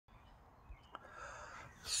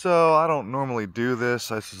So I don't normally do this.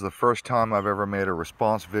 This is the first time I've ever made a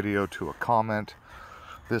response video to a comment.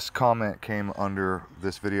 This comment came under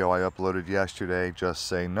this video I uploaded yesterday, Just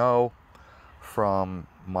Say No, from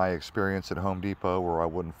my experience at Home Depot where I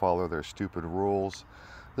wouldn't follow their stupid rules.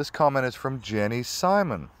 This comment is from Jenny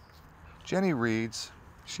Simon. Jenny writes,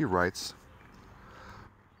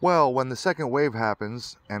 "Well, when the second wave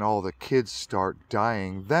happens and all the kids start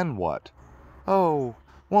dying, then what? Oh,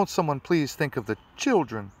 won't someone please think of the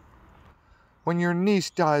children? When your niece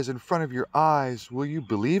dies in front of your eyes, will you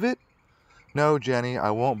believe it?" No, Jenny,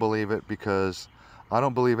 I won't believe it because I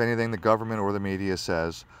don't believe anything the government or the media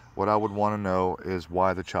says. What I would want to know is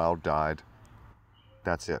why the child died.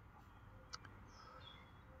 That's it.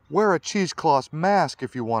 Wear a cheesecloth mask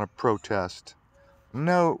if you want to protest.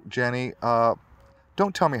 No, Jenny,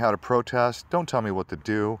 don't tell me how to protest. Don't tell me what to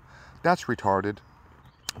do. That's retarded.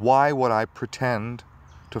 Why would I pretend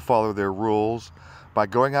to follow their rules by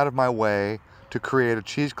going out of my way to create a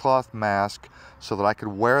cheesecloth mask so that I could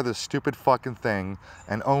wear this stupid fucking thing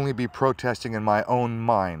and only be protesting in my own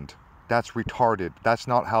mind? That's retarded. That's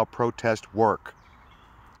not how protests work.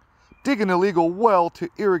 Dig an illegal well to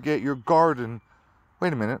irrigate your garden.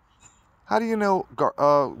 Wait a minute. How do you know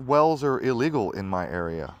wells are illegal in my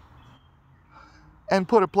area? And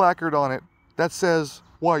put a placard on it that says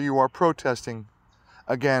why you are protesting.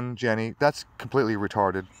 Again, Jenny, that's completely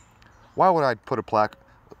retarded. Why would I put a plaque?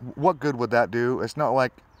 What good would that do? It's not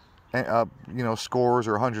like, scores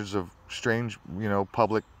or hundreds of strange,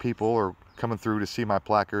 public people are coming through to see my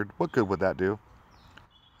placard. What good would that do?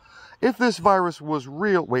 If this virus was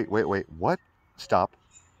real... Wait, what? Stop.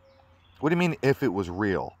 What do you mean, if it was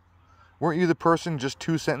real? Weren't you the person just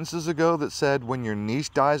 2 sentences ago that said, when your niece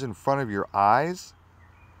dies in front of your eyes?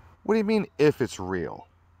 What do you mean, if it's real?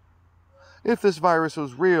 If this virus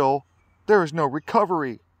was real, there is no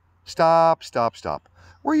recovery. Stop.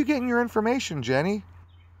 Where are you getting your information, Jenny?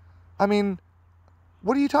 I mean,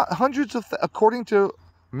 what are you talking? According to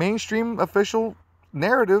mainstream official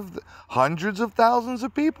narrative, hundreds of thousands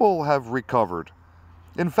of people have recovered.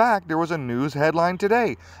 In fact, there was a news headline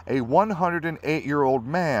today. A 108-year-old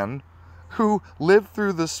man who lived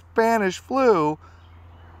through the Spanish flu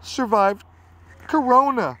survived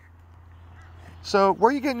corona. So, where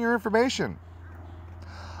are you getting your information?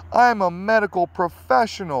 I'm a medical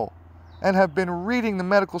professional and have been reading the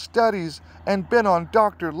medical studies and been on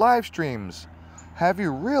doctor live streams. Have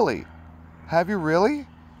you really?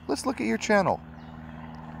 Let's look at your channel.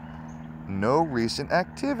 No recent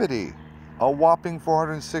activity. A whopping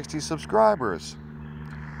 460 subscribers.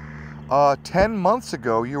 10 months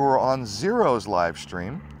ago, you were on Zero's live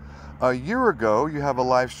stream. A year ago, you have a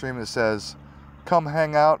live stream that says, "Come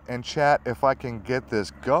hang out and chat if I can get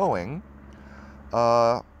this going."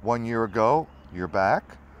 1 year ago, you're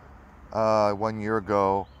back. 1 year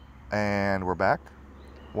ago, and we're back.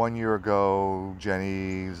 1 year ago,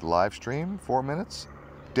 Jenny's live stream, 4 minutes.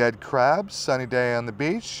 Dead crabs, sunny day on the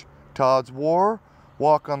beach. Todd's War,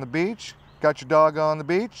 walk on the beach. Got your dog on the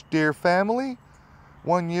beach. Dear family.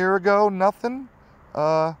 1 year ago, nothing.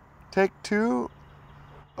 Take 2.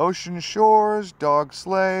 Ocean Shores, Dog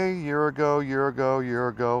Slay, year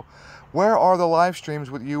ago. Where are the live streams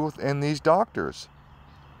with you and these doctors?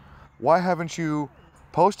 Why haven't you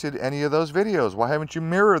posted any of those videos? Why haven't you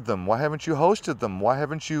mirrored them? Why haven't you hosted them? Why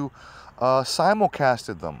haven't you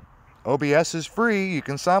simulcasted them? OBS is free. You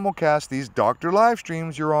can simulcast these doctor live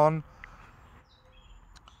streams you're on.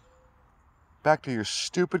 Back to your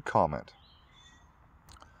stupid comment.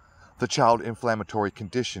 The child inflammatory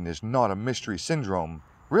condition is not a mystery syndrome.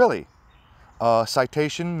 Really?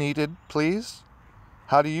 Citation needed, please?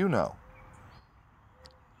 How do you know?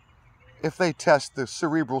 If they test the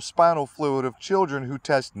cerebral spinal fluid of children who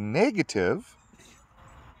test negative,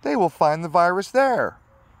 they will find the virus there.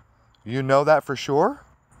 You know that for sure?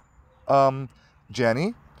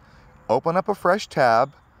 Jenny, open up a fresh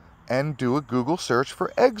tab and do a Google search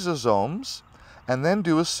for exosomes, and then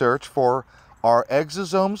do a search for, are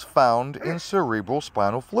exosomes found in cerebral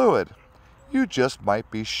spinal fluid? You just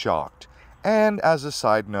might be shocked. And as a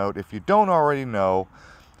side note, if you don't already know,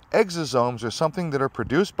 exosomes are something that are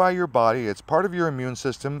produced by your body. It's part of your immune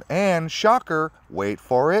system, and shocker, wait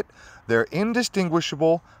for it, they're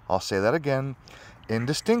indistinguishable, I'll say that again,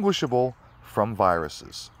 indistinguishable from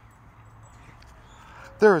viruses.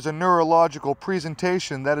 There is a neurological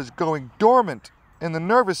presentation that is going dormant in the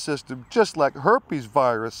nervous system, just like herpes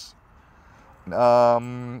virus.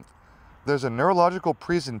 There's a neurological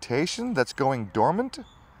presentation that's going dormant?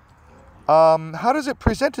 How does it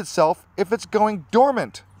present itself if it's going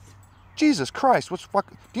dormant? Jesus Christ,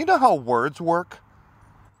 do you know how words work?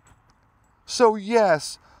 So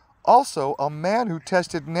yes, Also, a man who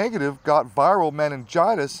tested negative got viral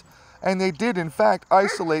meningitis, and they did in fact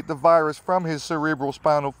isolate the virus from his cerebral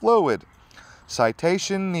spinal fluid.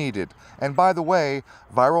 Citation needed. And by the way,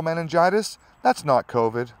 viral meningitis, that's not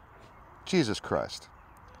COVID. Jesus Christ.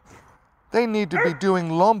 They need to be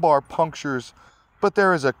doing lumbar punctures, but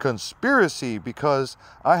there is a conspiracy because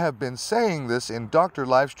I have been saying this in doctor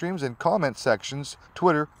live streams and comment sections,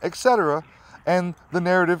 Twitter, etc., and the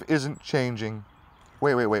narrative isn't changing.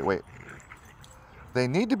 Wait. They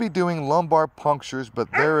need to be doing lumbar punctures,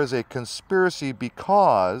 but there is a conspiracy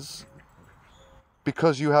because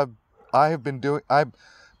I have been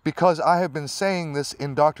saying this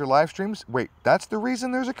in doctor live streams. Wait, that's the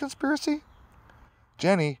reason there's a conspiracy?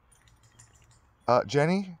 Jenny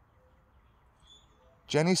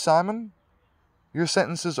Simon, your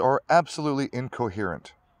sentences are absolutely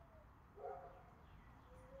incoherent.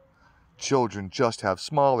 Children just have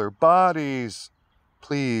smaller bodies.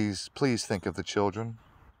 Please think of the children.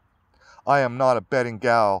 I am not a betting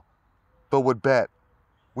gal, but would bet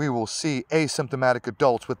we will see asymptomatic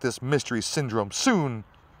adults with this mystery syndrome soon.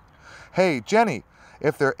 Hey, Jenny,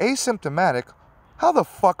 if they're asymptomatic, how the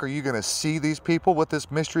fuck are you going to see these people with this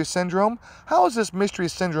mystery syndrome? How is this mystery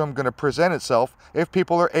syndrome going to present itself if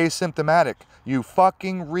people are asymptomatic? You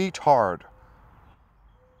fucking retard.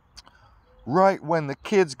 Right when the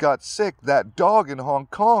kids got sick, that dog in Hong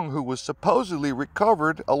Kong who was supposedly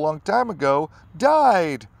recovered a long time ago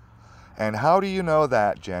died. And how do you know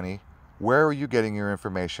that, Jenny? Where are you getting your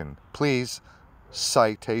information? Please,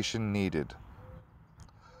 citation needed.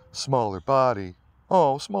 Smaller body.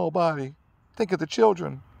 Oh, small body. Think of the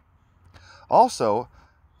children. Also,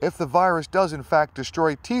 if the virus does in fact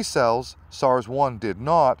destroy T cells, SARS-1 did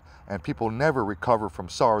not, and people never recover from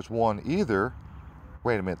SARS-1 either.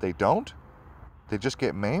 Wait a minute, they don't? They just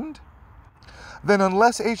get maimed? Then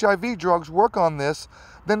unless HIV drugs work on this,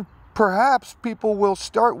 then perhaps people will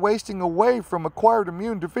start wasting away from acquired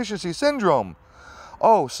immune deficiency syndrome.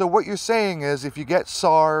 Oh, so what you're saying is if you get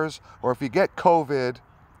SARS or if you get COVID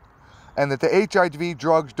and that the HIV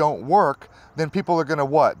drugs don't work, then people are going to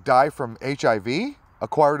what? Die from HIV?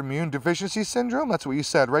 Acquired immune deficiency syndrome? That's what you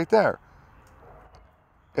said right there.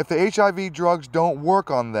 If the HIV drugs don't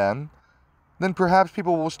work on them, then perhaps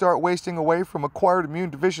people will start wasting away from acquired immune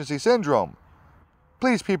deficiency syndrome.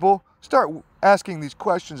 Please, people, start asking these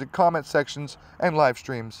questions in comment sections and live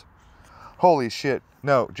streams. Holy shit.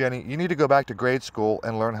 No, Jenny, you need to go back to grade school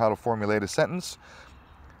and learn how to formulate a sentence.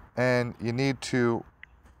 And you need to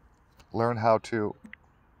learn how to...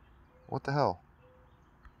 What the hell?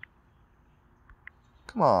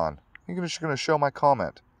 Come on. You're just going to show my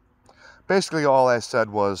comment. Basically, all I said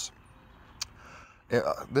was...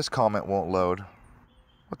 this comment won't load.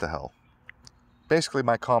 What the hell? Basically,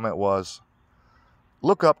 my comment was...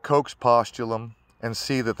 Look up Koch's postulum and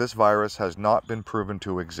see that this virus has not been proven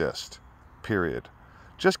to exist. Period.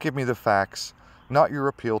 Just give me the facts, not your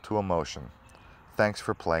appeal to emotion. Thanks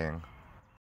for playing.